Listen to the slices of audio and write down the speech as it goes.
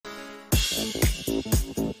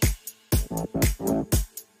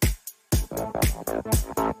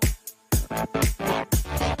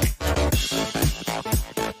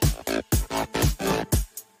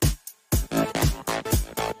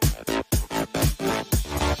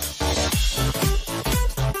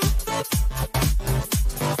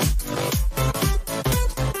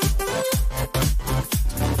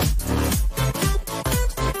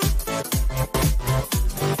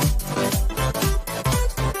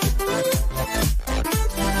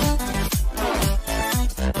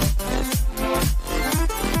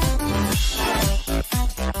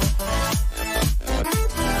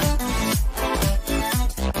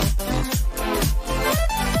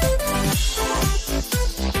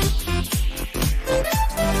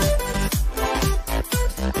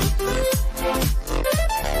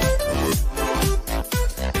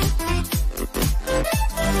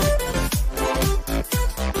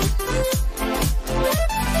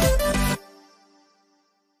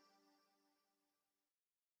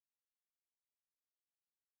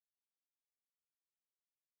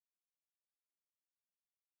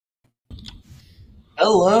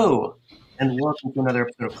Hello, and welcome to another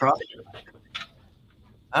episode of CrossTalk.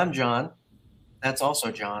 I'm John. That's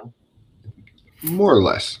also John. More or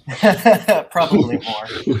less. Probably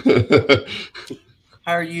more.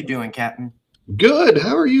 How are you doing, Captain? Good.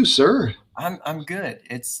 How are you, sir? I'm good.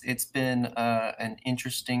 It's been an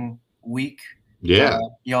interesting week. Yeah.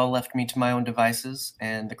 Y'all left me to my own devices,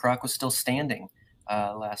 and the croc was still standing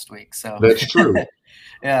last week. So that's true.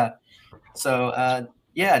 Yeah. So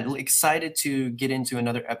yeah, excited to get into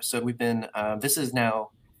another episode. We've been this is now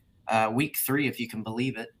week 3, if you can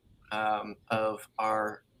believe it, of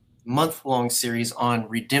our month-long series on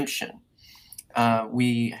redemption.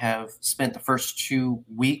 We have spent the first 2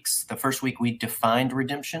 weeks. The first week we defined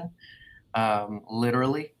redemption,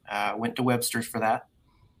 literally. Went to Webster's for that.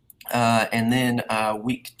 And then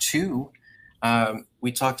week 2,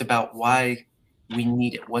 we talked about why we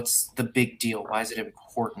need it. What's the big deal? Why is it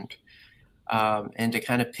important? And to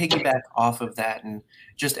kind of piggyback off of that, and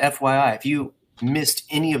just FYI, if you missed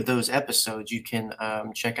any of those episodes, you can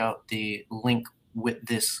check out the link with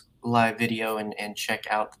this live video and check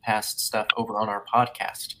out the past stuff over on our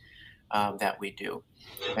podcast that we do.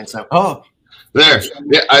 And so, there.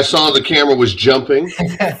 Yeah, I saw the camera was jumping,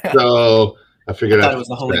 so I figured I thought it was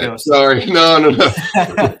the Holy Ghost. Sorry, no.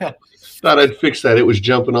 Thought I'd fix that. It was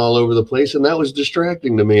jumping all over the place, and that was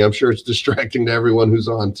distracting to me. I'm sure it's distracting to everyone who's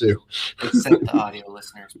on too. Except the audio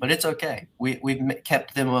listeners, but it's okay. We've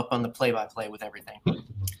kept them up on the play-by-play with everything.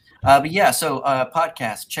 But yeah, so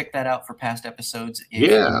podcast, check that out for past episodes.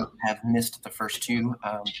 If you have missed the first 2,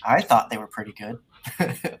 I thought they were pretty good.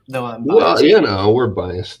 Though I'm biased. Well, we're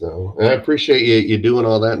biased though, and I appreciate you doing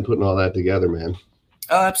all that and putting all that together, man.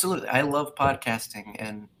 Oh, absolutely. I love podcasting,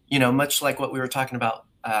 and much like what we were talking about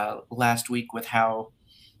last week with how,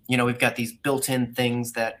 we've got these built-in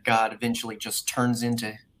things that God eventually just turns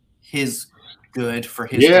into His good for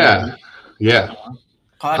His glory. Yeah.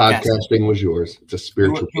 Podcasting was yours. It's a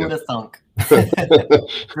spiritual gift. Who would have thunk? So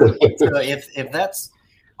if that's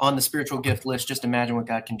on the spiritual gift list, just imagine what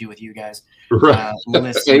God can do with you guys. Right.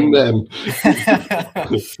 Amen.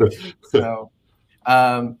 So,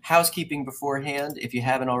 housekeeping beforehand. If you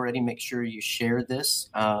haven't already, make sure you share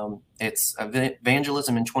this. It's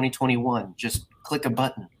evangelism in 2021. Just click a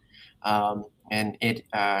button, and it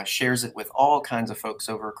shares it with all kinds of folks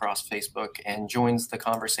over across Facebook and joins the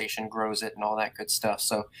conversation, grows it, and all that good stuff.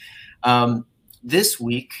 So this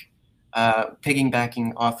week,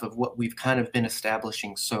 piggybacking off of what we've kind of been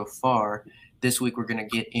establishing so far, this week we're going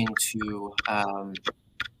to get into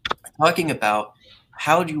talking about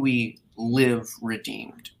how do we live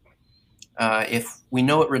redeemed. If we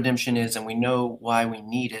know what redemption is and we know why we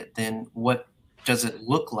need it, then what does it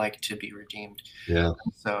look like to be redeemed? Yeah.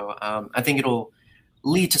 So I think it'll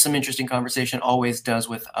lead to some interesting conversation, always does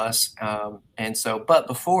with us. But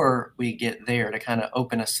before we get there, to kind of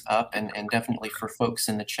open us up, and definitely for folks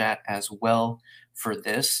in the chat as well for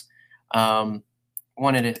this,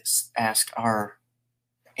 wanted to ask our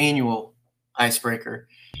annual icebreaker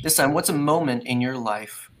this time. What's a moment in your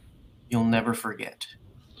life you'll never forget?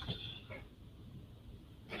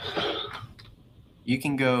 You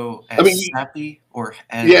can go as happy or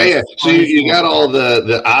as So you got all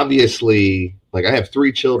the obviously, like I have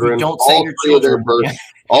 3 children. Don't say your children.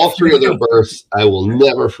 All 3 of their births I will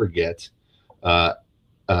never forget.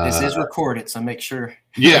 This is recorded, so make sure.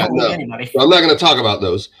 Yeah, no, I'm not going to talk about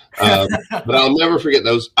those, but I'll never forget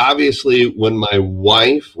those. Obviously, when I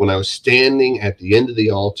was standing at the end of the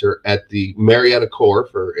altar at the Marietta Corps,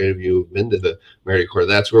 for any of you who've been to the Marietta Corps,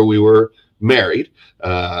 that's where we were married.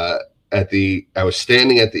 I was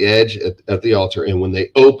standing at the edge at the altar, and when they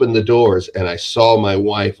opened the doors and I saw my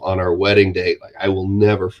wife on our wedding day, like I will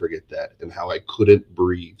never forget that, and how I couldn't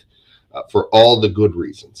breathe for all the good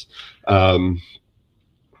reasons. I'm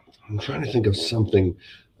trying to think of something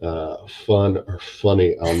fun or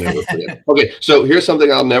funny I'll never forget. Okay, so here's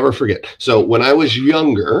something I'll never forget. So when I was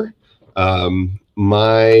younger,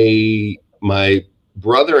 my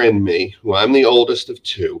brother and me, who I'm the oldest of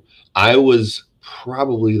two, I was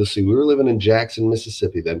probably, let's see, we were living in Jackson,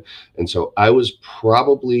 Mississippi then, and so I was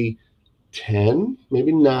probably 10,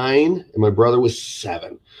 maybe 9, and my brother was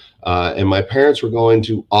 7. And my parents were going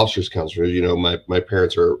to officers' council. You know, my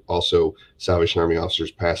parents are also Salvation Army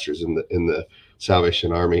officers, pastors in the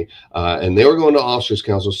Salvation Army, and they were going to officers'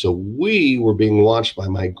 council. So we were being watched by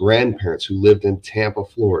my grandparents who lived in Tampa,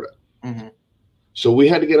 Florida. Mm-hmm. So we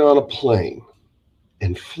had to get on a plane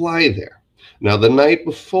and fly there. Now, the night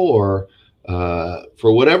before,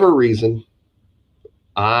 for whatever reason,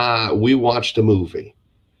 we watched a movie.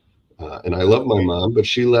 And I love my mom, but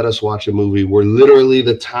she let us watch a movie where literally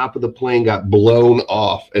the top of the plane got blown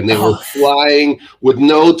off and they were flying with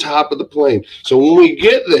no top of the plane. So when we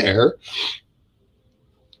get there,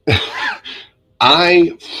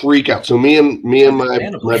 I freak out. So me and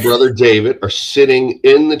my brother David are sitting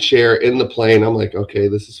in the chair in the plane. I'm like, okay,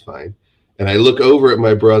 this is fine. And I look over at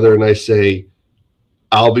my brother and I say,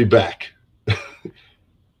 I'll be back.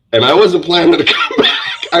 And I wasn't planning to come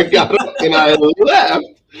back. I got up and I left.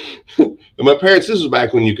 And my parents, this was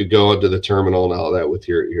back when you could go to the terminal and all that with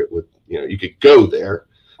with you could go there.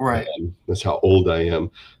 Right. That's how old I am.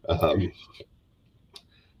 And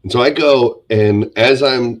so I go, and as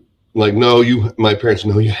I'm like, no, my parents,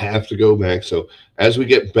 no, you have to go back. So as we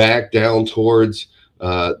get back down towards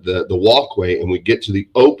the walkway and we get to the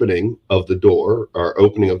opening of the door or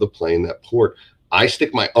opening of the plane, that port, I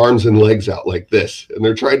stick my arms and legs out like this, and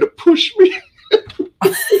they're trying to push me.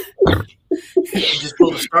 Just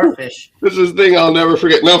pulled a starfish. This is the thing I'll never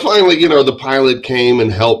forget. Now, finally, the pilot came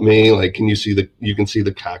and helped me. Like, you can see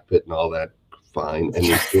the cockpit and all that. Fine. And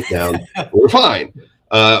we sit down. We're fine.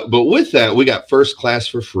 But with that, we got first class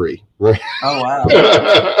for free. Right? Oh, wow.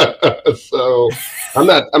 So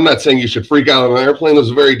I'm not saying you should freak out on an airplane. It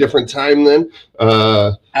was a very different time then.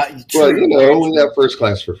 But, we got first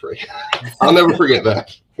class for free. I'll never forget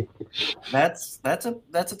that. That's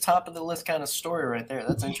a top of the list kind of story right there.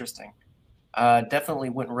 That's interesting. Definitely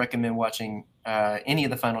wouldn't recommend watching any of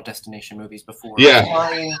the Final Destination movies before. Yeah.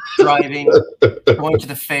 Flying, driving, going to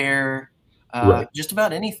the fair, right. Just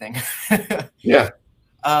about anything. Yeah.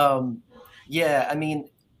 Yeah, I mean,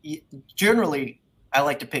 generally, I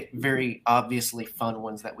like to pick very obviously fun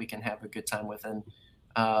ones that we can have a good time with. And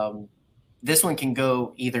this one can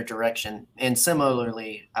go either direction. And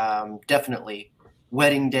similarly, definitely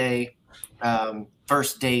wedding day,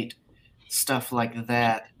 first date, stuff like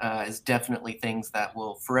that is definitely things that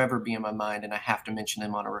will forever be in my mind. And I have to mention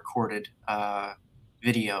them on a recorded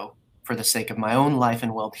video for the sake of my own life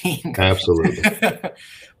and well-being. Absolutely.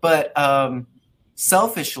 But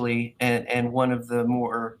selfishly, and one of the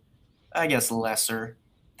more, I guess, lesser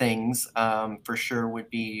things for sure would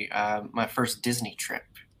be my first Disney trip.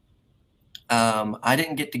 I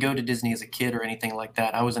didn't get to go to Disney as a kid or anything like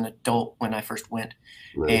that. I was an adult when I first went.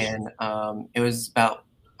 Nice. And it was about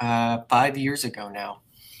 5 years ago now.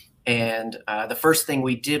 And the first thing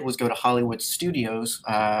we did was go to Hollywood Studios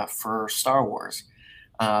for Star Wars.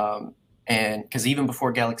 And because even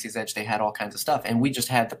before Galaxy's Edge, they had all kinds of stuff. And we just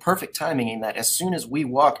had the perfect timing in that as soon as we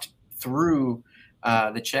walked through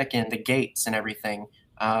the check-in, the gates and everything,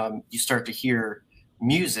 you start to hear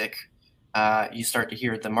music. You start to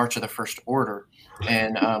hear the March of the First Order.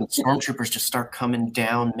 And stormtroopers just start coming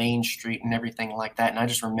down Main Street and everything like that. And I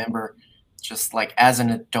just remember just like as an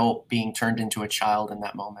adult being turned into a child in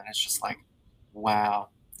that moment. It's just like, wow,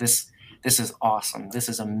 this is awesome. This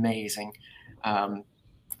is amazing.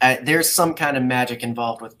 There's some kind of magic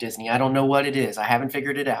involved with Disney. I don't know what it is. I haven't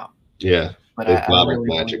figured it out. Yeah, but I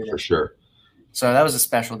really magic for sure. So that was a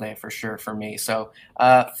special day for sure for me. So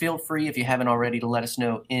feel free, if you haven't already, to let us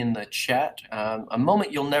know in the chat. A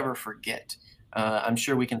moment you'll never forget. I'm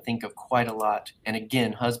sure we can think of quite a lot. And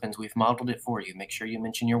again, husbands, we've modeled it for you. Make sure you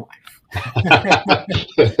mention your wife.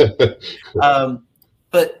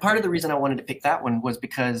 But part of the reason I wanted to pick that one was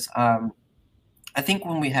because I think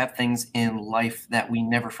when we have things in life that we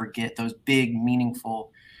never forget, those big,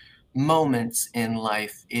 meaningful moments in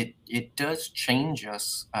life, it does change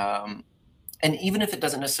us. And even if it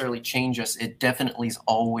doesn't necessarily change us, it definitely is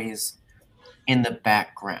always in the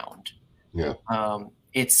background. Yeah.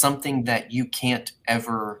 It's something that you can't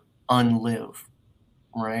ever unlive,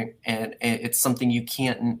 right? And it's something you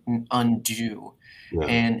can't undo. Yeah.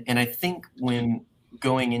 And I think when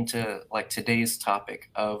going into like today's topic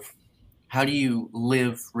of how do you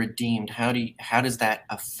live redeemed, how does that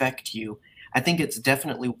affect you? I think it's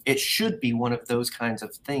definitely, it should be one of those kinds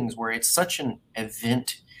of things where it's such an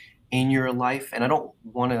event in your life, and I don't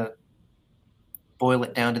want to boil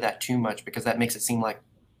it down to that too much because that makes it seem like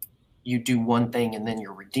you do one thing and then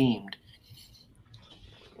you're redeemed.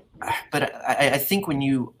 But I think when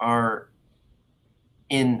you are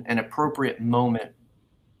in an appropriate moment,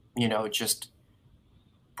 just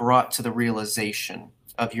brought to the realization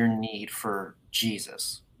of your need for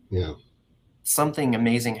Jesus, Yeah. something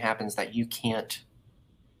amazing happens that you can't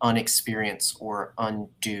unexperience or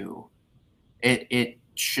undo. It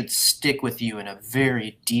should stick with you in a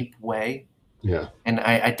very deep way, Yeah. and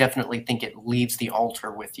I definitely think it leaves the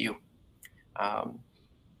altar with you. Um,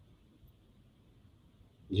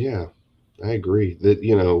 Yeah. I agree that,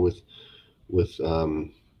 with,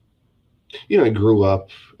 I grew up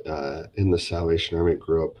in the Salvation Army,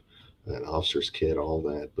 grew up an officer's kid, all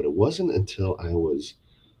that. But it wasn't until I was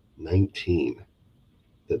 19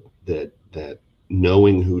 that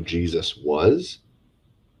knowing who Jesus was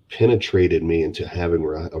penetrated me into having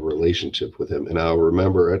a relationship with him. And I'll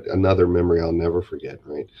remember another memory I'll never forget,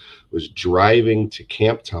 right? Was driving to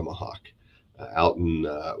Camp Tomahawk out in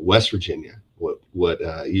West Virginia, what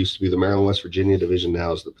used to be the Maryland, West Virginia division,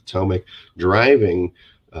 now is the Potomac, driving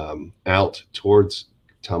out towards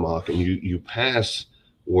Tomahawk, and you pass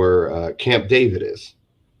where Camp David is,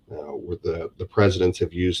 where the presidents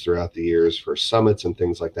have used throughout the years for summits and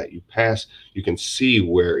things like that. You pass, you can see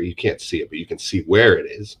where, you can't see it, but you can see where it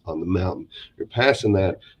is on the mountain. You're passing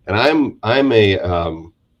that, and I'm a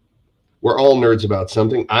we're all nerds about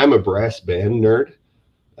something. I'm a brass band nerd.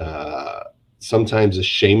 Uh, Sometimes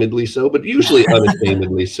ashamedly so, but usually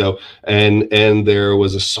unashamedly so. And there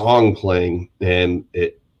was a song playing, and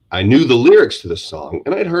I knew the lyrics to the song,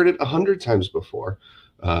 and I'd heard it 100 times before,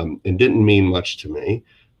 and didn't mean much to me.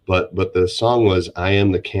 But the song was "I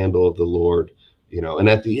am the candle of the Lord," And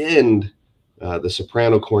at the end, the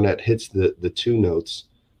soprano cornet hits the two notes,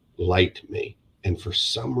 "Light me." And for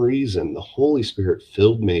some reason, the Holy Spirit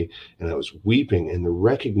filled me, and I was weeping in the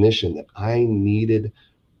recognition that I needed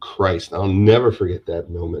Christ. I'll never forget that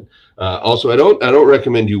moment. Also, I don't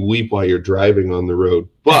recommend you weep while you're driving on the road,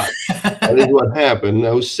 but that is what happened. I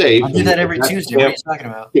was safe. I'll do And that I every got to Tuesday. What are camp, you talking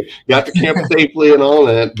about? got to camp safely and all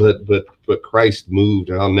that. But Christ moved,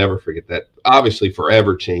 and I'll never forget that. Obviously,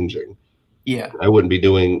 forever changing. Yeah. I wouldn't be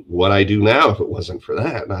doing what I do now if it wasn't for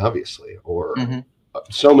that, obviously, or Hmm.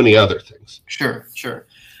 so many other things. Sure, sure.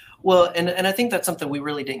 Well, and I think that's something we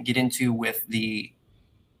really didn't get into with the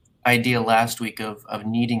idea last week of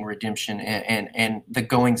needing redemption and the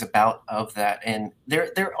goings about of that. And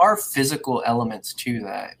there are physical elements to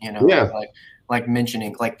that, Yeah, like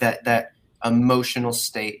mentioning like that emotional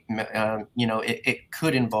state. It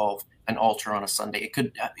could involve an altar on a Sunday. It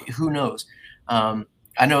could, who knows?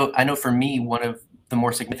 I know for me, one of the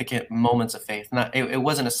more significant moments of faith, not it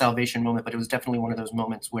wasn't a salvation moment, but it was definitely one of those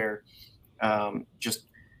moments where just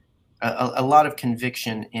a lot of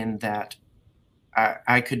conviction in that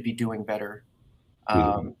I could be doing better,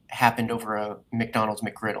 mhm. happened over a McDonald's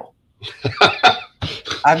McGriddle.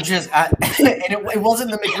 And it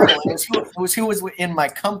wasn't the McGriddle. It was who was in my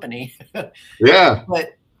company. Yeah.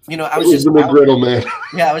 But I It was was just the out. McGriddle man.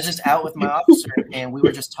 Yeah, I was just out with my officer, and we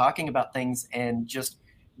were just talking about things, and just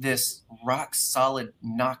this rock solid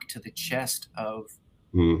knock to the chest of,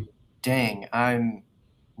 Hmm. dang, I'm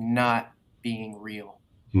not being real.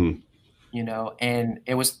 Hmm. And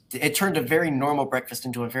it turned a very normal breakfast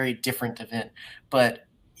into a very different event. But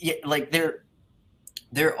yeah, like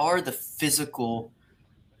there are the physical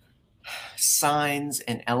signs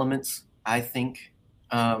and elements, I think,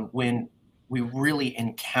 when we really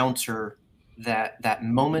encounter that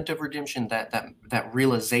moment of redemption, that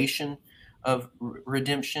realization of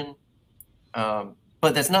redemption. But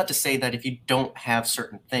that's not to say that if you don't have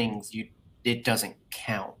certain things, it doesn't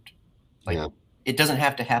count. Like, Yeah. it doesn't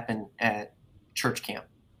have to happen at church camp.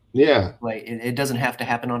 Yeah. Like, it doesn't have to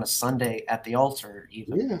happen on a Sunday at the altar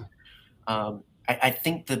even. Yeah. I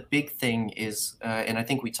think the big thing is, and I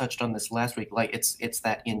think we touched on this last week, like it's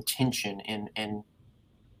that intention, and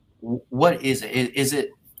what is it? Is it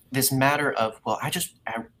this matter of, well,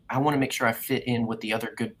 I want to make sure I fit in with the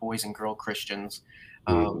other good boys and girl Christians?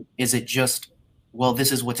 Hmm. Is it just, well,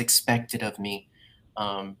 this is what's expected of me?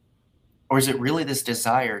 Um, or is it really this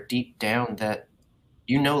desire deep down that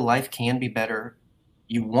life can be better,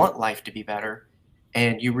 you want life to be better,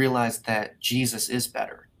 and you realize that Jesus is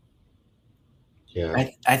better? Yeah.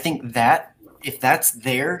 I think that if that's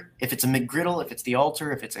there, if it's a McGriddle, if it's the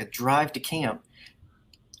altar, if it's a drive to camp,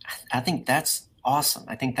 I think that's awesome.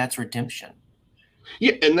 I think that's redemption.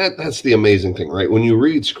 Yeah, and that's the amazing thing, right? When you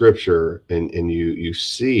read scripture and you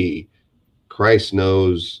see Christ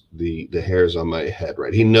knows the hairs on my head,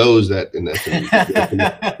 right? He knows that, and that's an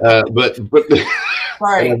but and I've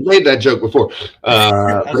Right. made that joke before. I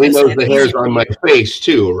was But he gonna say knows it's the hairs easy for on my you. face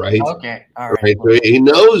too, right? Okay. All right. Right. So he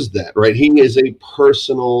knows that, right? He is a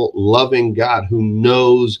personal, loving God who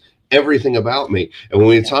knows everything about me. And when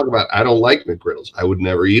we Yeah. talk about, I don't like McGriddles. I would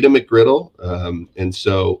never eat a McGriddle. And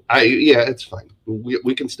so yeah, it's fine.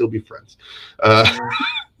 We can still be friends. Uh, Sure.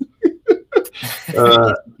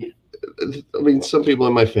 uh, Yes, you I mean, some people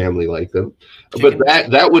in my family like them, but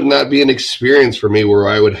chicken. that would not be an experience for me where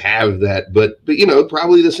I would have that. But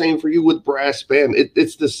probably the same for you with brass band.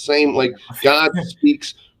 It's the same. Like God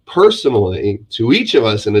speaks personally to each of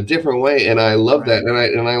us in a different way, and I love that.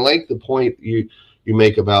 Right. And I like the point you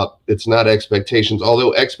make about it's not expectations.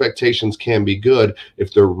 Although expectations can be good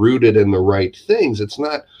if they're rooted in the right things. It's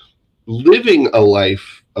not living a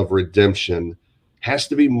life of redemption has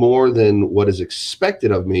to be more than what is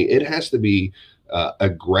expected of me. It has to be a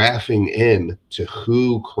graphing in to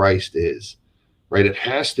who Christ is, right? It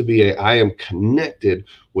has to be I am connected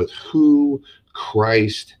with who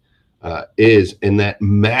Christ is, and that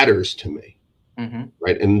matters to me, Mm-hmm.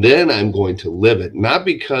 right? And then I'm going to live it, not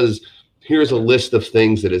because here's a list of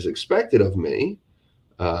things that is expected of me,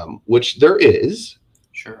 which there is,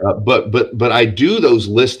 Sure. but I do those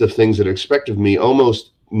list of things that are expected of me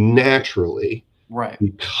almost naturally Right.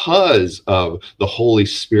 because of the Holy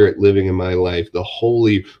Spirit living in my life, the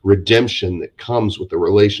holy redemption that comes with the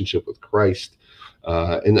relationship with Christ.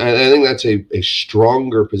 And I think that's a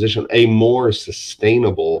stronger position, a more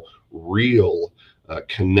sustainable, real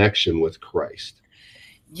connection with Christ.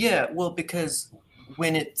 Yeah. Well, because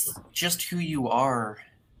when it's just who you are,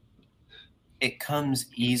 it comes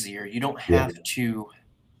easier. You don't Yeah, have to.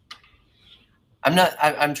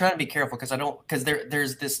 I'm trying to be careful because I don't, because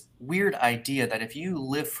there's this weird idea that if you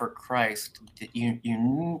live for Christ, that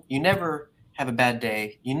you never have a bad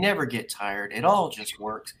day, you never get tired, it all just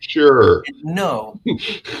works. sure. And no,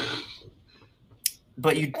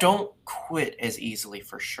 but you don't quit as easily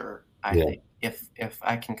for sure. I Yeah, think if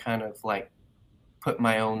I can kind of like put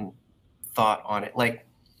my own thought on it, like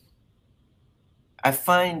I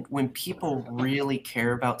find when people really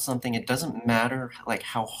care about something, it doesn't matter like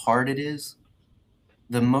how hard it is,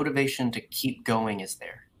 the motivation to keep going is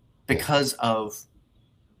there yeah, because of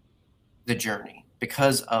the journey,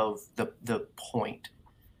 because of the point.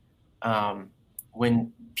 Um,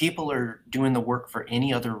 when people are doing the work for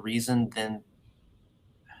any other reason than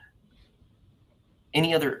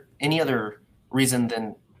any other reason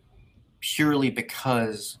than purely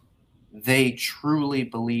because they truly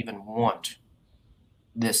believe and want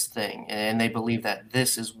this thing and they believe that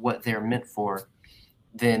this is what they're meant for,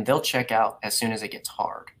 then they'll check out as soon as it gets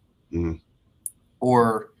hard. mm,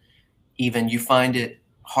 Or even you find it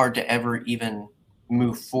hard to ever even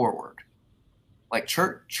move forward. Like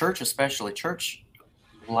church especially, church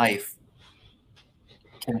life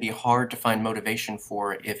can be hard to find motivation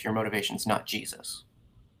for if your motivation's not Jesus.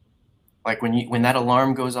 Like when that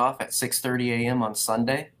alarm goes off at 6:30 a.m. on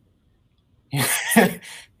Sunday, if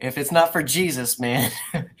it's not for Jesus, man.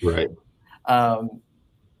 right. um,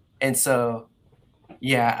 and so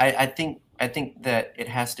yeah, I think that it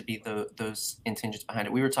has to be those intentions behind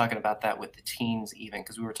it. We were talking about that with the teens, even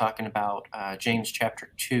because we were talking about James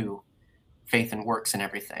chapter 2, faith and works and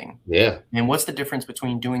everything. Yeah, And what's the difference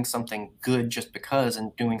between doing something good just because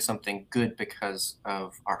and doing something good because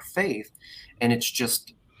of our faith? And it's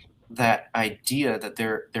just that idea that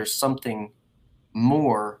there's something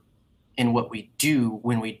more in what we do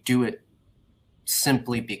when we do it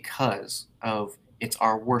simply because of it's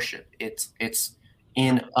our worship. It's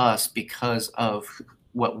in us because of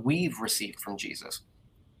what we've received from Jesus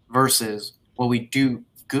versus well we do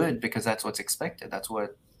good because that's what's expected. That's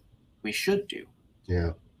what we should do.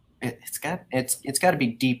 yeah. It's got to be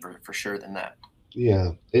deeper for sure than that.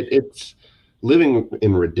 Yeah, it's living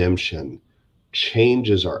in redemption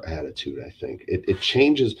changes our attitude. I think it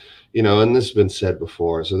changes, and this has been said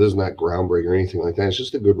before, so this is not groundbreaking or anything like that. It's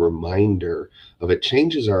just a good reminder of it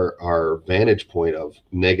changes our vantage point of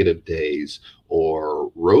negative days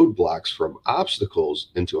or roadblocks from obstacles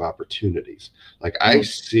into opportunities. Like I Mm.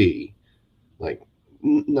 see, like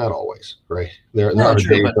not always, right? There No, are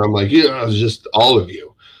true, days but where I'm like, yeah, it's just all of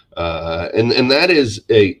you. And that is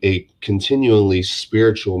a continually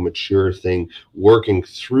spiritual mature thing working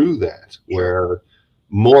through that sure. where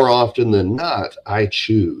more often than not I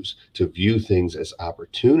choose to view things as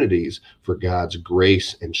opportunities for God's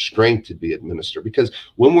grace and strength to be administered, because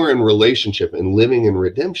when we're in relationship and living in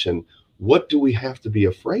redemption, what do we have to be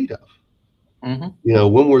afraid of? Hmm. You know,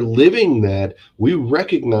 when we're living that, we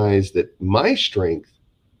recognize that my strength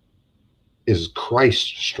is Christ's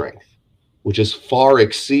strength, which is far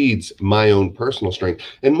exceeds my own personal strength.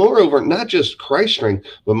 And moreover, not just Christ's strength,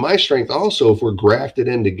 but my strength also, if we're grafted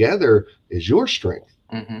in together, is your strength,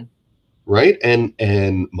 Hmm. right? And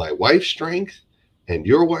my wife's strength and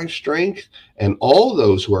your wife's strength and all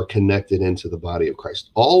those who are connected into the body of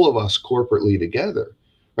Christ, all of us corporately together,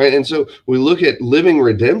 right? And so we look at living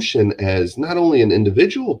redemption as not only an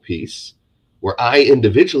individual piece where I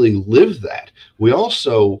individually live that, we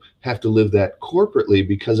also have to live that corporately,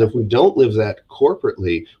 because if we don't live that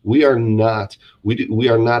corporately, we are not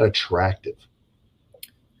attractive,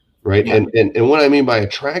 right? Yeah. And what I mean by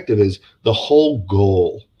attractive is the whole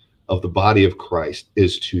goal of the body of Christ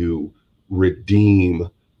is to redeem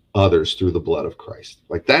others through the blood of Christ.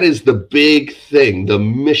 Like, that is the big thing, the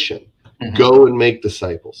mission. Hmm. Go and make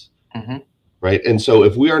disciples. Hmm. Right. And so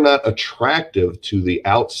if we are not attractive to the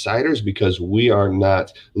outsiders because we are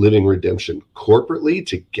not living redemption corporately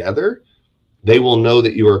together, they will know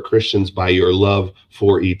that you are Christians by your love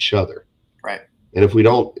for each other. Right. And if we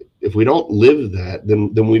don't live that,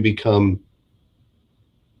 then we become,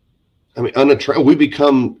 I mean, unattractive. We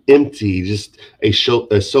become empty, just a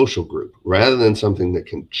social group rather than something that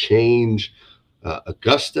can change.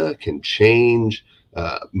 Augusta can change,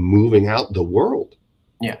 moving out the world.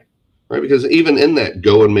 Yeah. Right, because even in that,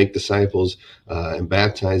 go and make disciples and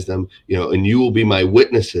baptize them, you know, and you will be my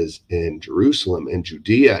witnesses in Jerusalem and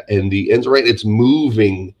Judea and the ends. Right, it's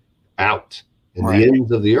moving out in the Right.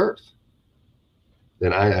 ends of the earth.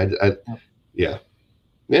 Then yeah,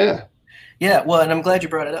 yeah. Yeah. Well, and I'm glad you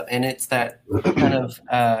brought it up. And it's that kind of,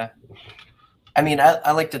 I mean,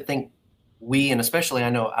 I like to think and especially I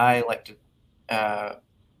know I like to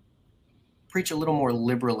preach a little more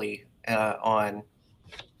liberally on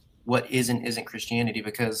what is and isn't Christianity,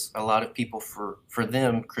 because a lot of people, for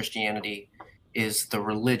them, Christianity is the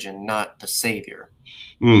religion, not the savior.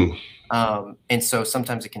 Mm, And so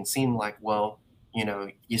sometimes it can seem like, well,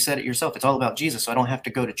 you said it yourself, it's all about Jesus, so I don't have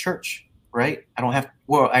to go to church, right? I don't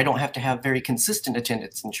have to have very consistent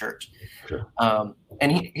attendance in church. sure,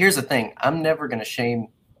 And here's the thing, I'm never going to shame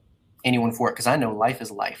anyone for it, because I know life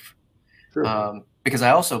is life. sure, Because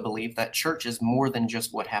I also believe that church is more than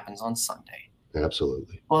just what happens on Sunday.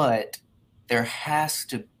 absolutely. But there has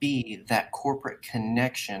to be that corporate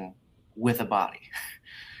connection with a body.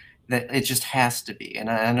 That it just has to be. And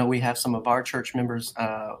I know we have some of our church members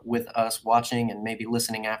with us watching and maybe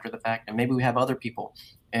listening after the fact, and maybe we have other people.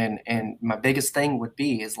 And my biggest thing would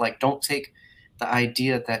be is, like, don't take the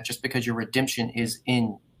idea that just because your redemption is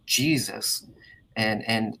in Jesus,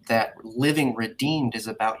 and that living redeemed is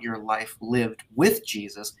about your life lived with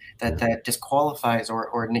Jesus, Yeah, that disqualifies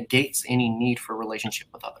or negates any need for relationship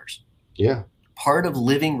with others. yeah, Part of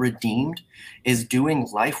living redeemed is doing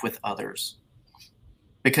life with others,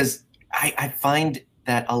 because I find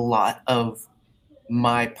that a lot of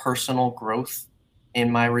my personal growth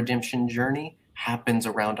in my redemption journey happens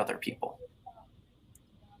around other people.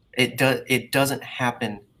 It doesn't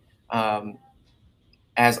happen um,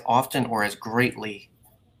 as often or as greatly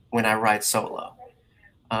when I ride solo.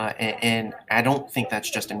 And I don't think that's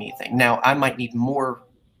just a me thing. Now, I might need more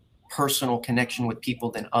personal connection with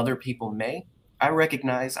people than other people may. I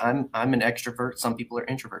recognize I'm an extrovert. Some people are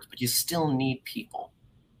introverts, but you still need people,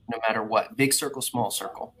 no matter what, big circle, small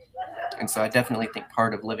circle. And so I definitely think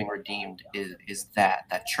part of living redeemed is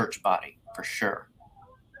that church body for sure.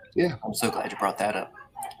 yeah. I'm so glad you brought that up.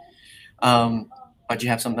 But you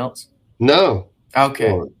have something else? No, Okay,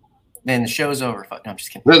 go then the show's over. No, I'm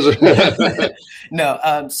just kidding. on.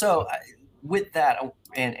 No, with that,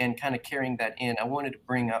 and kind of carrying that in, I wanted to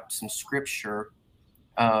bring up some scripture,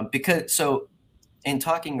 because so in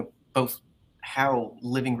talking both how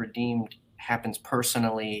living redeemed happens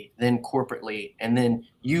personally, then corporately, and then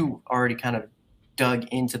you already kind of dug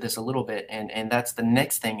into this a little bit, and that's the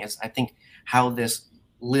next thing, is I think how this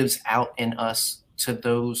lives out in us to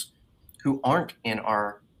those who aren't in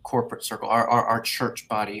our corporate circle, our church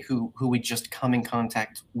body, who we just come in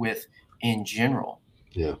contact with in general.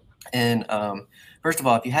 Yeah, And first of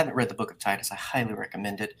all, if you haven't read the book of Titus, I highly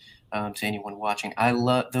recommend it to anyone watching. I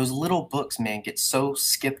love those little books, man, get so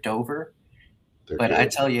skipped over. they're But I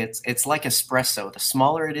good. tell you, it's like espresso. The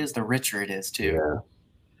smaller it is, the richer it is too.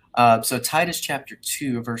 Yeah, So Titus chapter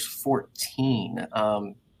 2, verse 14.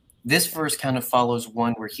 This verse kind of follows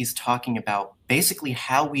one where he's talking about basically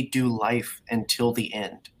how we do life until the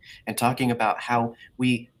end, and talking about how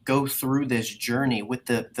we go through this journey with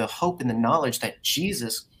the hope and the knowledge that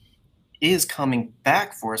Jesus is coming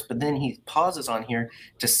back for us. But then he pauses on here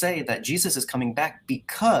to say that Jesus is coming back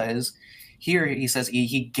because here he says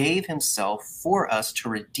he gave himself for us to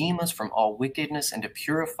redeem us from all wickedness and to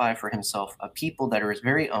purify for himself a people that are his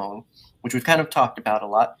very own, which we've kind of talked about a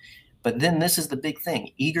lot. But then this is the big thing,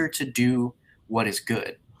 eager to do what is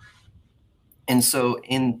good. And so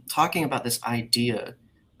in talking about this idea,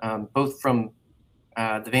 both from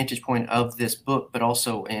the vantage point of this book, but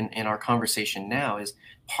also in our conversation now, is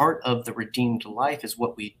part of the redeemed life is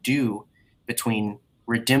what we do between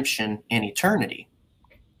redemption and eternity.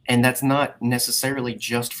 And that's not necessarily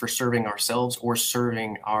just for serving ourselves or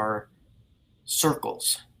serving our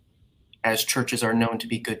circles, as churches are known to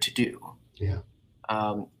be good to do. Yeah.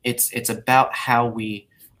 It's about how we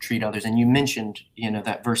treat others. And you mentioned,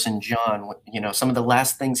 that verse in John, some of the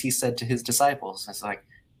last things he said to his disciples. It's like,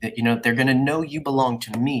 they're going to know you belong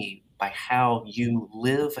to me by how you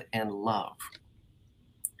live and love.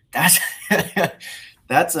 That's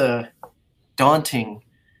that's a daunting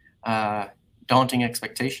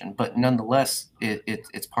expectation, but nonetheless,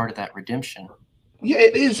 it's part of that redemption. Yeah,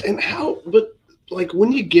 it is. And but like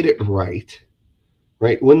when you get it right,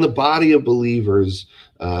 when the body of believers,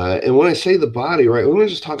 and when I say the body, right, we're not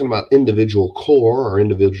just talking about individual core or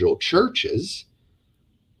individual churches,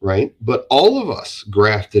 right? But all of us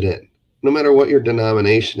grafted in, no matter what your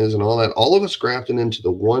denomination is and all that, all of us grafted into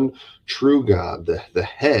the one true God, the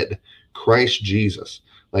head, Christ Jesus.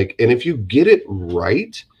 And if you get it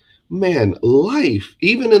right, man, life,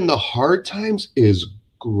 even in the hard times, is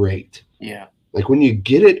great. Yeah. When you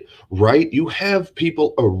get it right, you have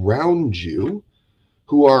people around you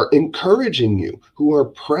who are encouraging you, who are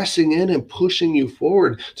pressing in and pushing you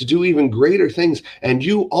forward to do even greater things. And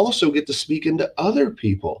you also get to speak into other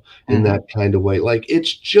people in that kind of way.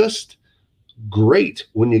 It's just great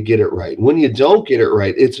when you get it right. When you don't get it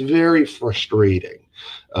right, it's very frustrating.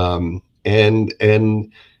 And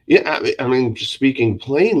yeah, I mean, just speaking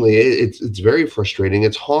plainly, it's very frustrating.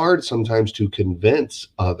 It's hard sometimes to convince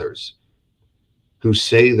others who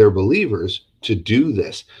say they're believers to do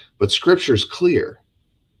this, but Scripture's clear.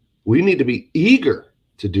 We need to be eager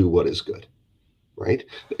to do what is good, right?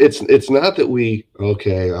 It's not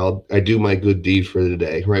that I do my good deed for the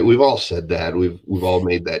day, right? We've all said that. We've all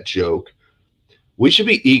made that joke. We should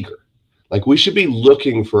be eager. We should be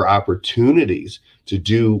looking for opportunities to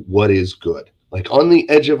do what is good. On the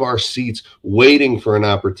edge of our seats, waiting for an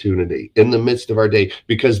opportunity in the midst of our day,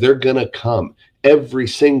 because they're going to come every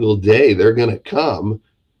single day. They're going to come.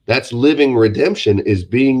 That's living redemption, is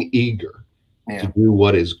being eager to do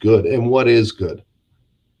what is good. And what is good?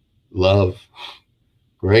 Love,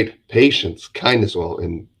 right? Patience, kindness. Well,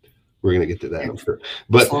 and we're going to get to that, I'm sure.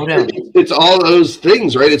 But it's all those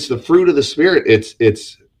things, right? It's the fruit of the Spirit.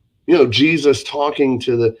 It's Jesus talking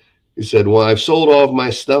to he said, well, I've sold all of my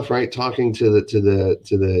stuff, right? Talking to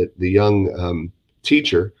the young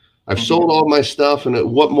teacher. I've sold all my stuff, and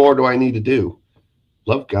what more do I need to do?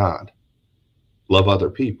 Love God, love other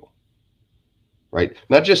people, right?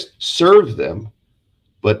 Not just serve them,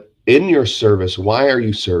 but in your service, why are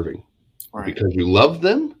you serving? Right. Because you love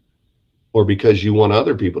them, or because you want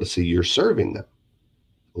other people to see you're serving them?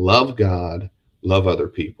 Love God, love other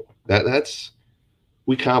people.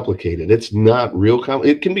 We complicate it. It's not real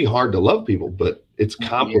it can be hard to love people, but it's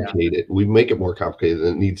complicated. We make it more complicated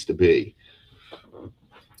than it needs to be.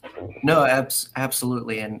 No,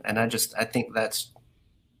 absolutely. And I think that's,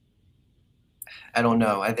 I don't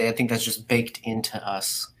know. I think that's just baked into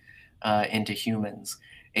us, into humans.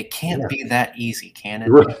 It can't be that easy, can it?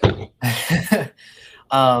 Right.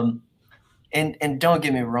 And don't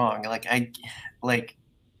get me wrong.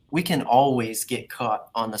 We can always get caught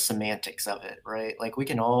on the semantics of it, right? We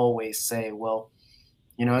can always say, well,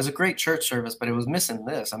 it was a great church service, but it was missing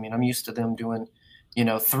this. I mean, I'm used to them doing,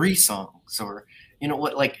 3 songs, or,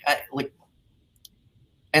 what,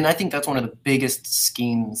 and I think that's one of the biggest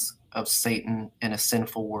schemes of Satan in a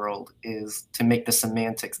sinful world, is to make the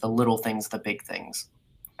semantics, the little things, the big things.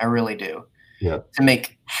 I really do. Yeah. To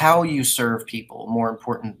make how you serve people more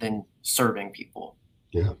important than serving people.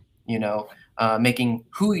 Yeah. Making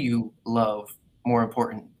who you love more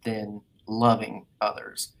important than loving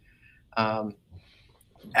others. And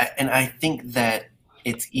I think that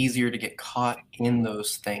it's easier to get caught in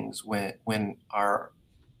those things when our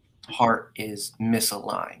heart is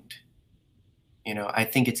misaligned. I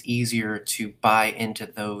think it's easier to buy into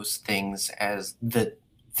those things as the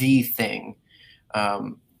thing.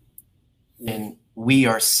 And we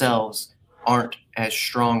ourselves aren't as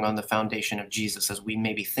strong on the foundation of Jesus as we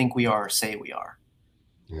maybe think we are or say we are.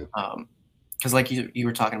 Yeah. Because like you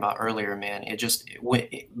were talking about earlier, man,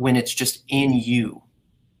 when it's just in you,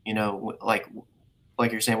 like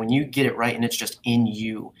you're saying, when you get it right and it's just in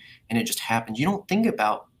you and it just happens, you don't think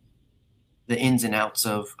about the ins and outs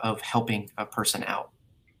of helping a person out.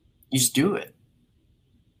 You just do it.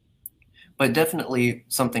 But definitely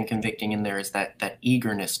something convicting in there is that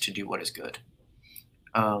eagerness to do what is good.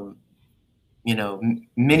 You know,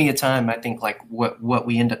 many a time I think like what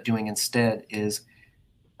we end up doing instead is,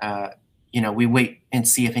 you know, we wait and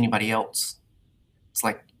see if anybody else. It's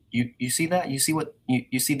like you see that, you see what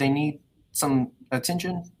you see they need some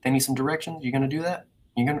attention, they need some direction. You're gonna do that.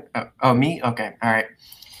 You're gonna oh me okay, all right.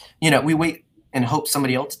 You know, we wait and hope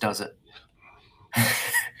somebody else does it.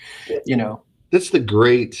 You know. That's the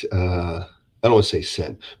great, I don't want to say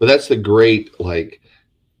sin, but that's the great, like,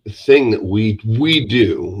 thing that we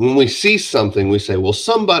do when we see something. We say, well,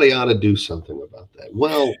 somebody ought to do something about that.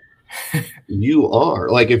 Well, you are,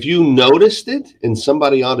 like, if you noticed it and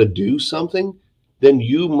somebody ought to do something, then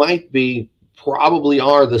you might be, probably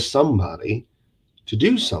are the somebody to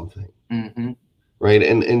do something. Mm-hmm. Right.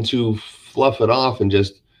 And to fluff it off and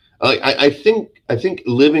just, I think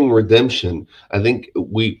living redemption, I think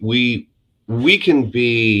we can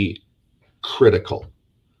be critical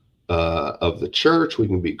of the church. We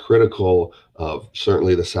can be critical of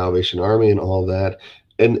certainly the Salvation Army and all that,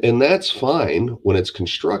 and that's fine when it's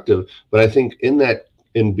constructive. But I think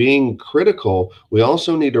in being critical, we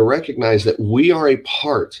also need to recognize that we are a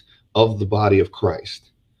part of the body of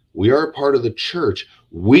Christ. We are a part of the church.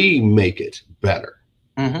 We make it better.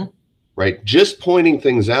 Mm-hmm. Right? Just pointing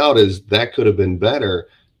things out as that could have been better.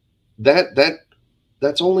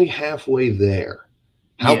 That's only halfway there.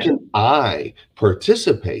 How can I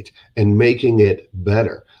participate in making it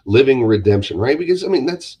better? Living redemption, right? Because I mean,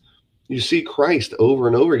 you see Christ over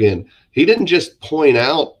and over again. He didn't just point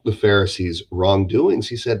out the Pharisees' wrongdoings.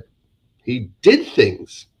 He said he did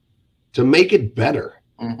things to make it better.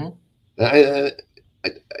 Mm-hmm.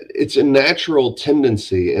 It's a natural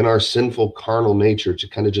tendency in our sinful carnal nature to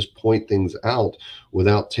kind of just point things out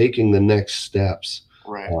without taking the next steps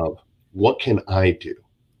of what can I do?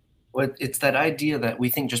 Well, it's that idea that we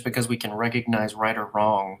think just because we can recognize right or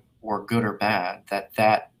wrong or good or bad, that's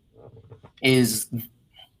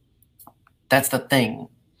the thing,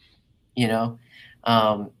 you know,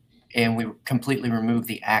 and we completely remove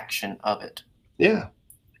the action of it. Yeah.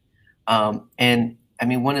 And I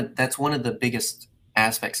mean, that's one of the biggest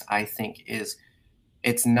aspects, I think, is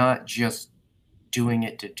it's not just doing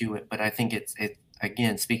it to do it, but I think it's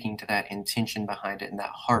again, speaking to that intention behind it and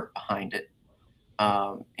that heart behind it,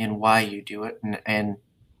 and why you do it. And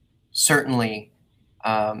certainly,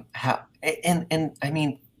 how, and I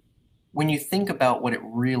mean, when you think about what it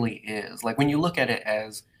really is, like when you look at it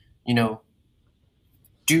as, you know,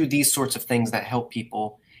 do these sorts of things that help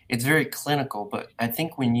people, it's very clinical. But I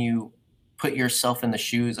think when you put yourself in the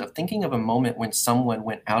shoes of thinking of a moment when someone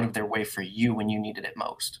went out of their way for you when you needed it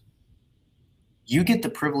most, you get the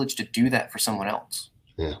privilege to do that for someone else.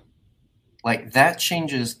 Yeah. Like that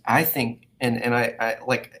changes, I think, and I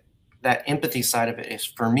like that empathy side of it is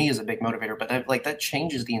for me is a big motivator, but that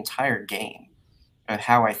changes the entire game of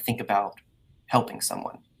how I think about helping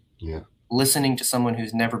someone. Yeah. Listening to someone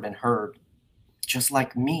who's never been heard, just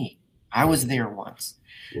like me. I was there once,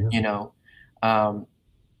 you know.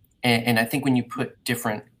 And I think when you put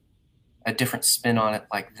a different spin on it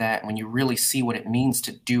like that, when you really see what it means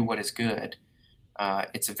to do what is good,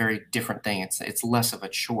 it's a very different thing. It's less of a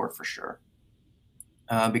chore for sure.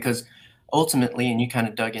 Because ultimately, and you kind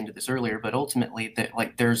of dug into this earlier, but ultimately that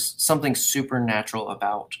like there's something supernatural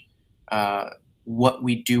about what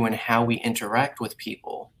we do and how we interact with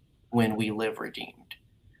people when we live redeemed.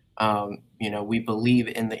 You know, we believe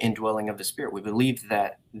in the indwelling of the Spirit. We believe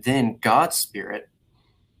that then God's Spirit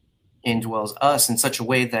indwells us in such a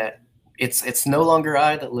way that it's no longer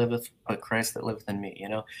I that liveth, but Christ that liveth in me. You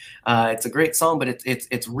know, it's a great song, but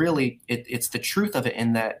it's really it's the truth of it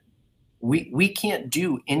in that we can't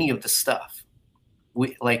do any of the stuff.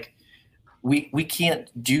 We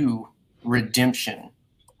can't do redemption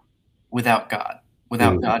without God,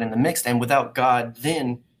 God in the mix, and without God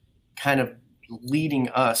then kind of leading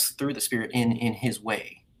us through the Spirit in His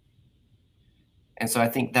way. And so I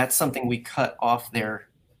think that's something we cut off there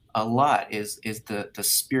a lot is the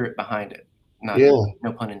Spirit behind it.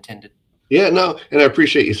 No pun intended. Yeah, no, and I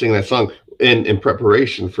appreciate you singing that song. In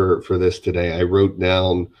preparation for this today, I wrote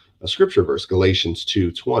down a scripture verse, Galatians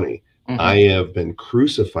 2:20. Mm-hmm. I have been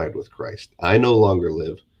crucified with Christ. I no longer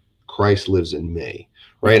live. Christ lives in me.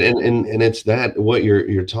 Right. Mm-hmm. And it's that what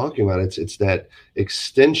you're talking about. It's that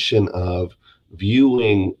extension of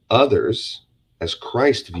viewing others as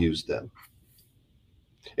Christ views them.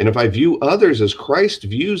 And if I view others as Christ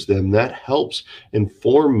views them, that helps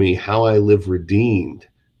inform me how I live redeemed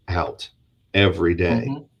out every day.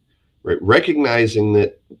 Mm-hmm. right? Recognizing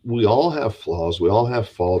that we all have flaws, we all have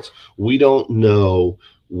faults. We don't know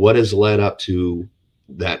what has led up to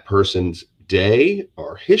that person's day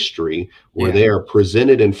or history where Yeah. they are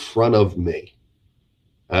presented in front of me.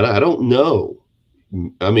 I don't know.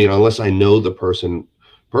 I mean, unless I know the person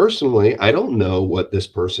personally, I don't know what this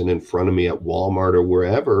person in front of me at Walmart or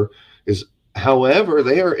wherever is. However,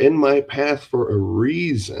 they are in my path for a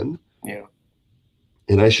reason, Yeah.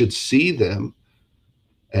 and I should see them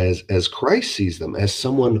as Christ sees them, as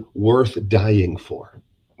someone worth dying for.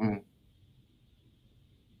 Mm.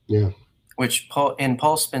 Yeah. Which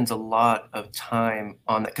Paul spends a lot of time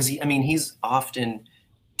on that because I mean, he's often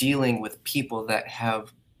dealing with people that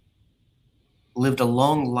have lived a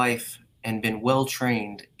long life and been well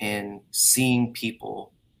trained in seeing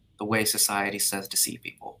people the way society says to see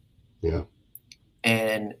people. Yeah.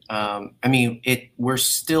 And I mean, we're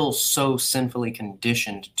still so sinfully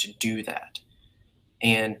conditioned to do that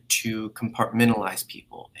and to compartmentalize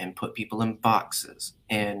people and put people in boxes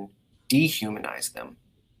and dehumanize them.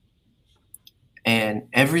 And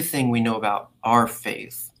everything we know about our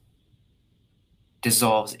faith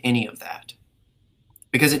dissolves any of that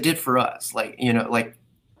because it did for us. Like, like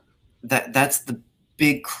that's the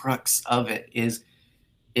big crux of it is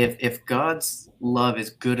if God's love is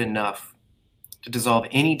good enough to dissolve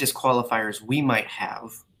any disqualifiers we might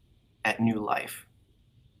have at new life,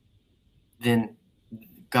 then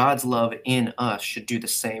God's love in us should do the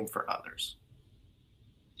same for others.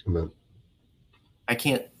 Amen. I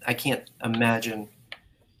can't imagine,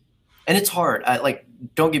 and it's hard.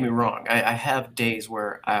 Don't get me wrong. I have days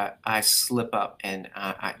where I slip up and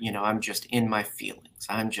I'm just in my feelings.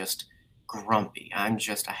 I'm just grumpy. I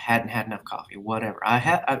hadn't had enough coffee. Whatever.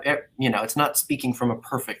 It's not speaking from a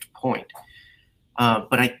perfect point,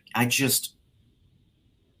 but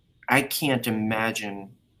I can't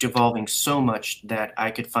imagine devolving so much that I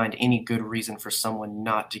could find any good reason for someone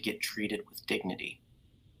not to get treated with dignity.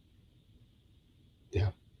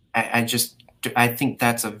 Yeah. I think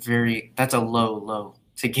that's that's a low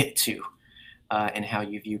to get to in how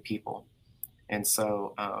you view people. And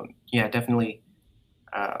so, yeah, definitely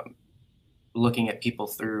um, looking at people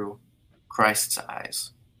through Christ's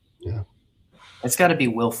eyes. Yeah. It's got to be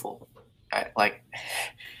willful. Like,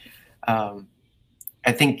 um,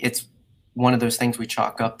 I think it's one of those things we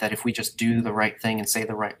chalk up that if we just do the right thing and say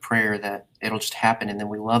the right prayer, that it'll just happen, and then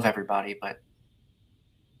we love everybody. But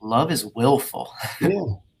love is willful. Yeah.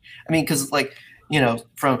 I mean, because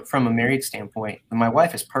from a married standpoint, my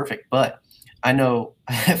wife is perfect, but I know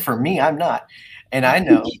for me, I'm not, and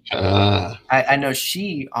Ah, I know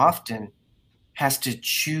she often has to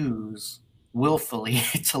choose willfully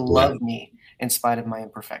to yeah. love me in spite of my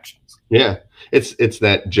imperfections. Yeah. It's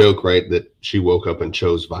that joke, right? That she woke up and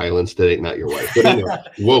chose violence today, not your wife,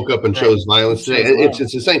 but woke up and Right. chose violence today. Shows And love.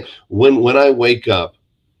 it's the same. When I wake up,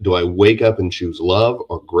 do I wake up and choose love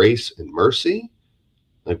or grace and mercy?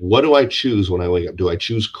 Like, what do I choose when I wake up? Do I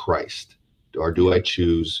choose Christ or do Yeah. I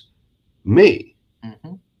choose me?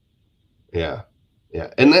 Hmm. Yeah.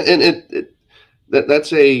 Yeah.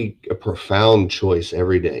 That's a profound choice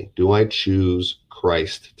every day. Do I choose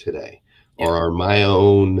Christ today, Yeah. or are my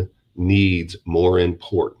own needs more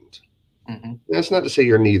important? Hmm. That's not to say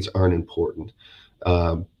your needs aren't important,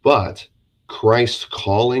 but Christ's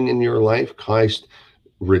calling in your life, Christ's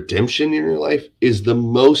redemption in your life is the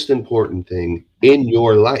most important thing in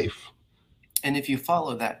your life. And if you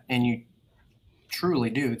follow that and you truly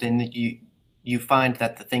do, then you find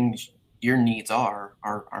that the things your needs are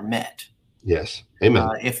met. Yes. Amen.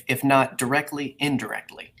 If not directly,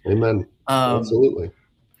 indirectly. Amen. Um, Absolutely.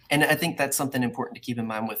 and I think that's something important to keep in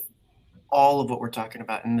mind with all of what we're talking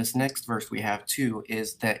about. In this next verse we have too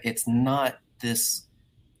is that it's not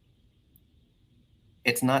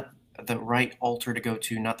the right altar to go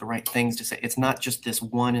to, not the right things to say. It's not just this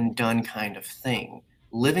one and done kind of thing.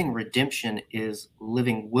 Living redemption is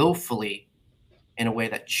living willfully in a way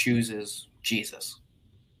that chooses Jesus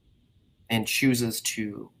and chooses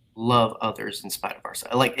to love others in spite of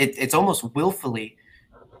ourselves. Like it's almost willfully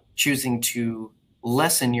choosing to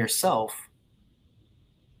lessen yourself,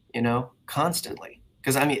 constantly.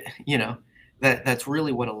 Because I mean, that's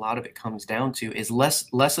really what a lot of it comes down to is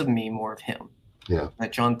less of me, more of him. Yeah.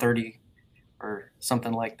 That John 30 or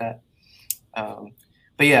something like that. Um,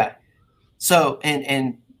 but yeah, so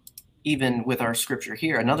and even with our scripture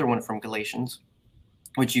here, another one from Galatians,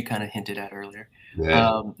 which you kind of hinted at earlier. Yeah.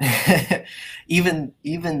 Um,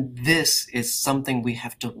 even this is something we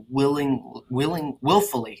have to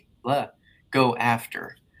willfully go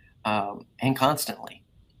after and constantly.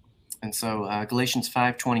 And so Galatians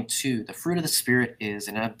 5:22, the fruit of the spirit is,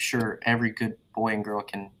 and I'm sure every good boy and girl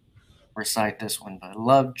can recite this one, but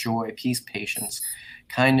love, joy, peace, patience,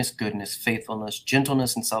 kindness, goodness, faithfulness,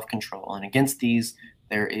 gentleness, and self-control. And against these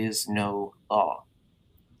there is no law.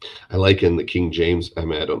 I like in the King James, I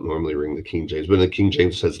mean, I don't normally read the King James, but in the King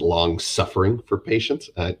James says long suffering for patience.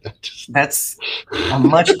 I just That's a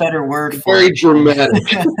much better word for very dramatic.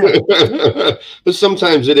 it. But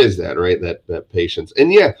sometimes it is that, right? That patience.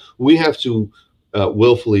 And yeah, we have to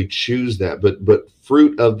willfully choose that. But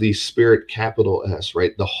fruit of the Spirit, capital S,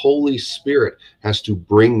 right? The Holy Spirit has to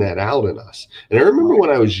bring that out in us. And I remember when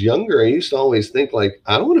I was younger, I used to always think like,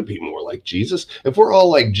 I don't want to be more like Jesus. If we're all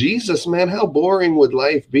like Jesus, man, how boring would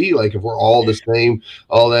life be? Like if we're all the same,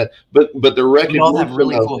 all that. But the We'd all have recognition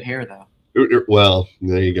really of, cool hair, though. well,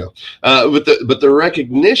 there you go. But the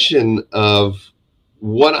recognition of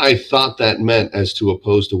what I thought that meant as to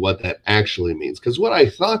opposed to what that actually means. Because what I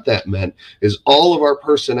thought that meant is all of our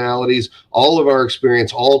personalities, all of our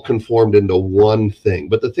experience, all conformed into one thing.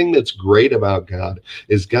 But the thing that's great about God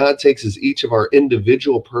is God takes each of our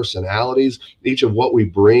individual personalities, each of what we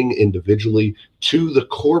bring individually to the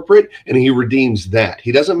corporate, and he redeems that.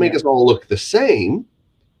 He doesn't make us all look the same,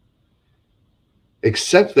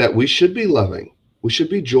 except that we should be loving. We should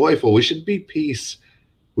be joyful. We should be peace.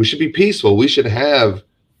 We should be peaceful. We should have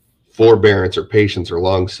forbearance or patience or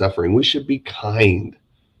long suffering. We should be kind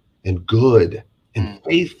and good and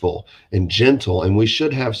faithful and gentle, and we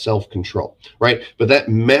should have self-control, right? But that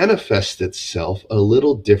manifests itself a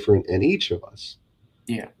little different in each of us.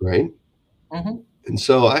 Yeah. Right. Mm-hmm. And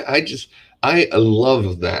so I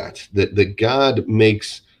love that God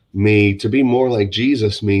makes me to be more like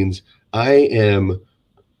Jesus means I am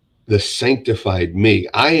the sanctified me.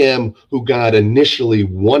 I am who God initially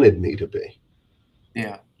wanted me to be.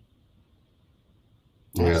 Yeah.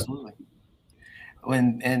 Yeah. Absolutely.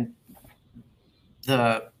 And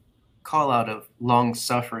the call out of long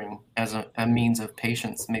suffering as a means of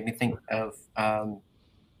patience made me think of a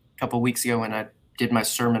couple of weeks ago when I did my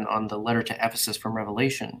sermon on the letter to Ephesus from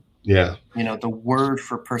Revelation. Yeah. You know, the word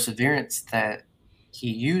for perseverance that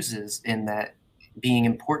he uses in that being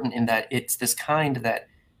important, in that it's this kind that,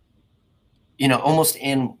 you know, almost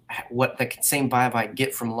in what the same vibe I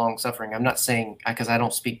get from long suffering. I'm not saying, because I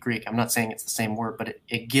don't speak Greek, I'm not saying it's the same word, but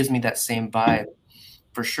it gives me that same vibe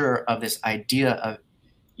for sure of this idea of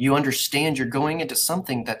you understand you're going into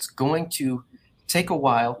something that's going to take a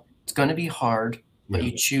while. It's going to be hard, but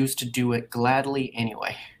you choose to do it gladly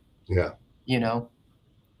anyway. Yeah. You know,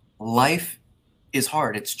 life is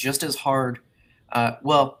hard. It's just as hard.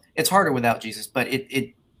 Well, it's harder without Jesus, but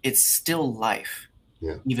it's still life.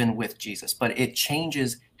 Yeah. Even with Jesus, but it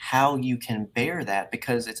changes how you can bear that,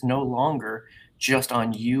 because it's no longer just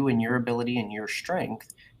on you and your ability and your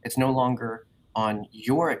strength. It's no longer on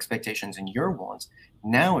your expectations and your wants.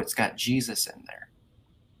 Now it's got Jesus in there,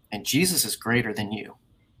 and Jesus is greater than you.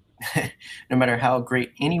 No matter how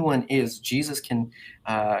great anyone is, Jesus can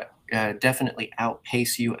definitely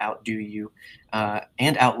outpace you, outdo you,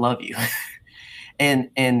 and outlove you.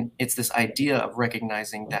 And it's this idea of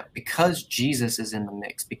recognizing that because Jesus is in the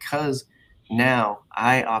mix, because now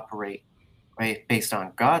I operate right based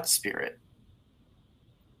on God's Spirit,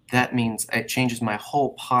 that means it changes my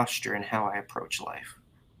whole posture in how I approach life.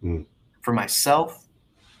 For myself,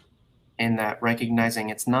 and that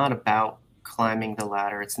recognizing it's not about climbing the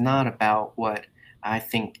ladder, it's not about what I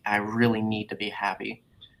think I really need to be happy.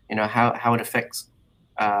 You know, how it affects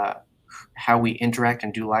how we interact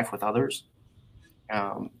and do life with others.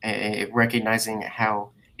 Recognizing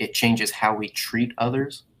how it changes how we treat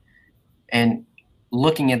others, and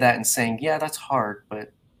looking at that and saying, yeah, that's hard,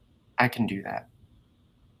 but I can do that.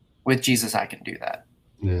 With Jesus, I can do that.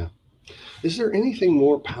 Yeah. Is there anything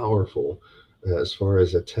more powerful as far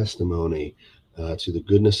as a testimony to the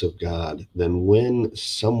goodness of God than when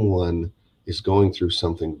someone is going through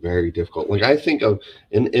something very difficult? Like I think of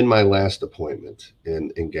in my last appointment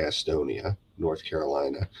in Gastonia, North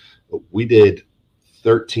Carolina, we did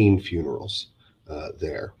 13 funerals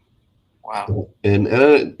there. Wow.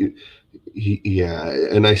 And yeah,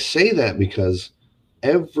 and I say that because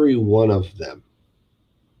every one of them,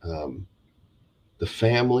 the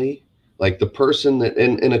family, like the person that,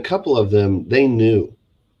 and a couple of them, they knew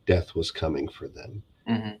death was coming for them.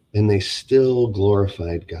 Mm-hmm. And they still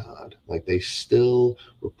glorified God. Like they still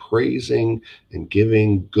were praising and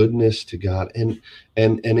giving goodness to God. And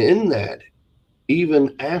in that,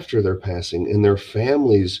 even after their passing, and their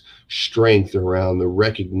family's strength around the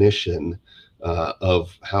recognition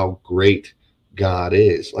of how great God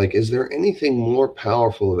is. Like, is there anything more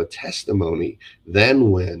powerful of a testimony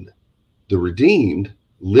than when the redeemed,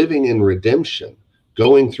 living in redemption,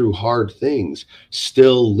 going through hard things,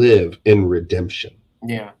 still live in redemption?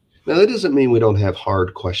 Yeah. Now that doesn't mean we don't have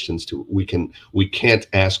hard questions to we can't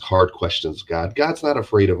ask hard questions. God's not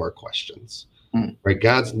afraid of our questions. Mm. Right?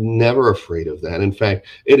 God's never afraid of that. In fact,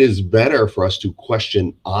 it is better for us to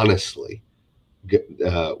question honestly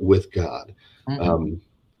with God. Mm-hmm.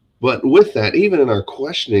 But with that, even in our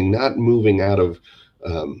questioning, not moving out of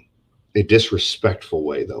a disrespectful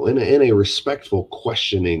way, though, in a respectful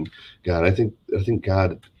questioning God, I think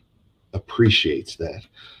God appreciates that.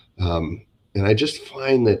 And I just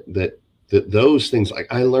find that those things, like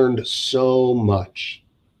I learned so much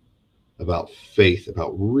about faith,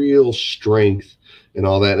 about real strength and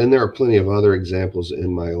all that. And there are plenty of other examples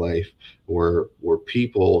in my life where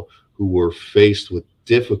people who were faced with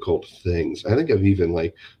difficult things. I think of even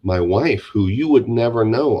like my wife, who you would never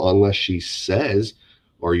know unless she says,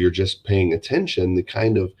 or you're just paying attention, the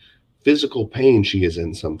kind of physical pain she is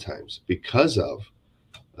in sometimes because of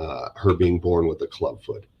her being born with a club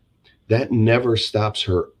foot. That never stops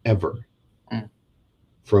her ever Mm.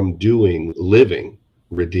 from living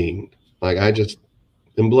redeemed. Like I just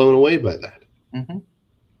am blown away by that. Mm-hmm.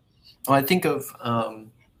 Well, I think of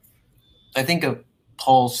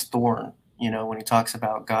Paul's thorn, when he talks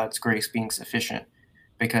about God's grace being sufficient,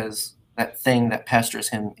 because that thing that pesters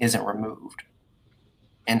him isn't removed.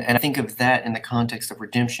 And I think of that in the context of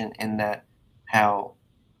redemption, in that how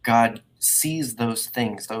God sees those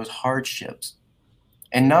things, those hardships,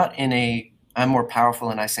 and not in a I'm more powerful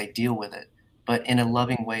and I say deal with it, but in a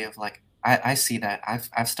loving way of like, I see that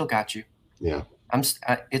I've still got you. Yeah.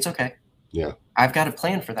 It's okay. Yeah. I've got a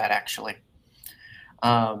plan for that, actually.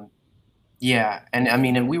 Yeah, and I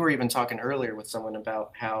mean, and we were even talking earlier with someone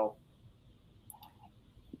about how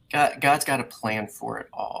God's got a plan for it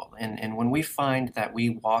all, and when we find that we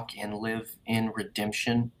walk and live in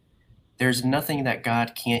redemption, there's nothing that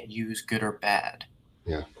God can't use, good or bad,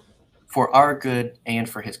 Yeah. for our good and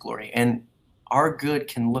for His glory. And our good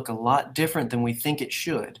can look a lot different than we think it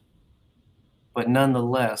should, but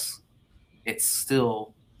nonetheless, it's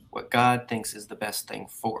still what God thinks is the best thing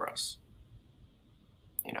for us.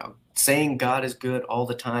 Saying God is good all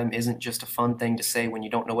the time isn't just a fun thing to say when you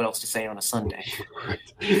don't know what else to say on a Sunday. Right.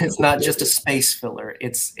 It's not just a space filler.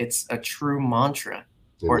 It's a true mantra,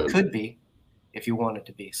 or it Amen. could be if you want it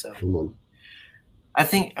to be. So Come on. I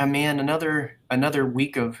think, man, another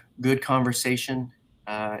week of good conversation,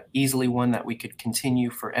 easily one that we could continue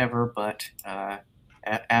forever, but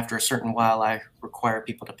after a certain while, I require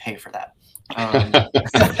people to pay for that.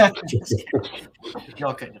 Just kidding.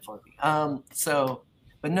 Y'all couldn't afford me.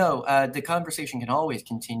 But no, the conversation can always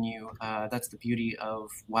continue. That's the beauty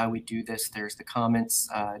of why we do this. There's the comments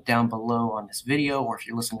down below on this video, or if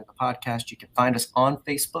you're listening to the podcast, you can find us on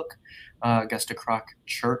Facebook, Augusta Croc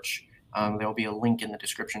Church. There'll be a link in the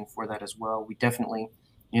description for that as well. We definitely,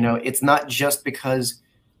 it's not just because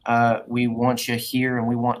we want you here and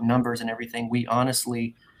we want numbers and everything. We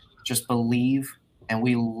honestly just believe and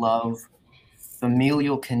we love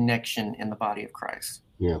familial connection in the body of Christ.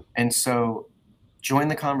 Yeah. And so join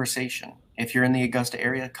the conversation. If you're in the Augusta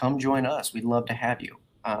area, come join us. We'd love to have you.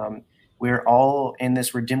 We're all in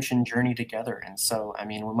this redemption journey together. And so, I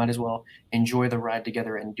mean, we might as well enjoy the ride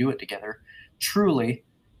together and do it together truly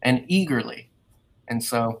and eagerly. And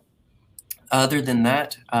so other than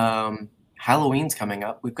that, Halloween's coming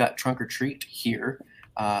up. We've got Trunk or Treat here,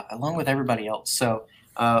 along with everybody else. So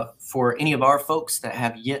for any of our folks that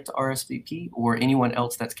have yet to RSVP, or anyone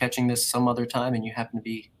else that's catching this some other time and you happen to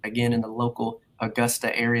be, again, in the local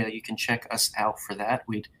Augusta area, you can check us out for that.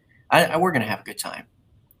 We're going to have a good time.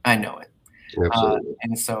 I know it. Absolutely.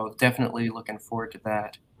 And so definitely looking forward to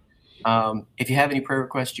that. If you have any prayer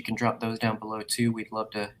requests, you can drop those down below too. We'd love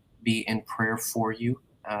to be in prayer for you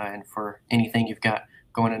and for anything you've got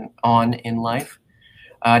going on in life.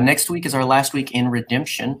 Next week is our last week in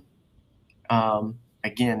redemption.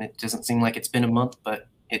 Again, it doesn't seem like it's been a month, but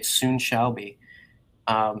it soon shall be.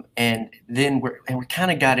 And then we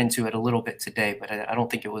kind of got into it a little bit today, but I don't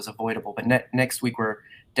think it was avoidable. But next week, we're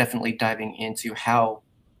definitely diving into how,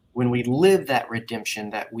 when we live that redemption,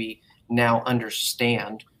 that we now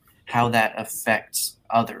understand how that affects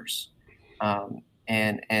others.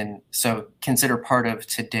 And so consider part of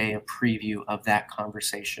today a preview of that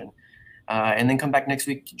conversation. And then come back next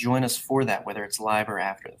week to join us for that, whether it's live or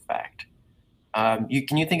after the fact. Can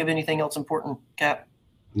you think of anything else important, Cap?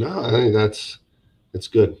 No, I think it's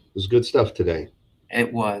good. It was good stuff today.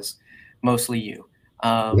 It was mostly you.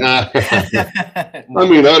 I mean,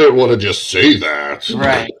 I didn't want to just say that.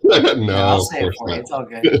 Right. No, I'll say it for you. It's all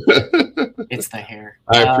good. It's the hair.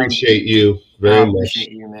 I appreciate you very much. I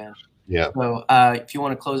appreciate you, man. Yeah. So if you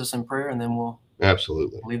want to close us in prayer, and then we'll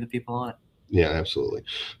absolutely leave the people on it. Yeah, absolutely.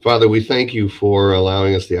 Father, we thank you for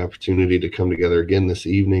allowing us the opportunity to come together again this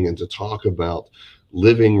evening and to talk about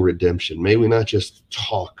living redemption. May we not just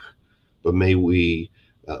talk, but may we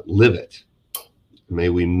live it. May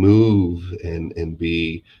we move and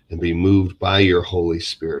be moved by your Holy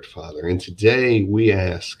Spirit, Father. And today we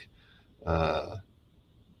ask, uh,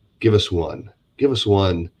 give us one. Give us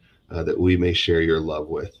one that we may share your love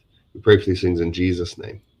with. We pray for these things in Jesus'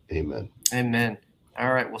 name. Amen. Amen.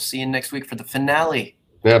 All right. We'll see you next week for the finale.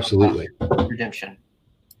 Absolutely. Redemption.